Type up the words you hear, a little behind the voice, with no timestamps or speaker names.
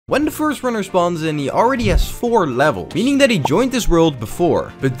When the first runner spawns in, he already has 4 levels, meaning that he joined this world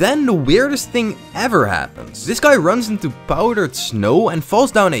before. But then the weirdest thing ever happens. This guy runs into powdered snow and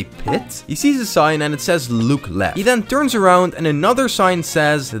falls down a pit. He sees a sign and it says look left. He then turns around and another sign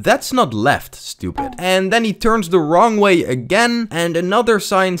says that's not left, stupid. And then he turns the wrong way again and another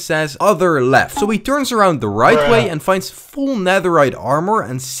sign says other left. So he turns around the right way and finds full netherite armor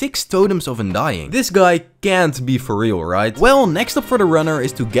and 6 totems of undying. This guy can't be for real, right? Well, next up for the runner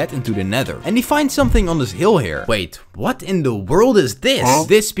is to get into the nether. And he finds something on this hill here. Wait, what in the world is this?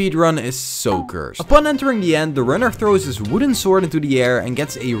 This speedrun is so cursed. Upon entering the end, the runner throws his wooden sword into the air and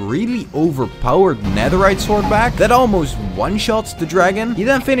gets a really overpowered netherite sword back that almost one-shots the dragon. He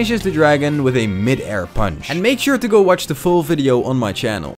then finishes the dragon with a mid-air punch. And make sure to go watch the full video on my channel.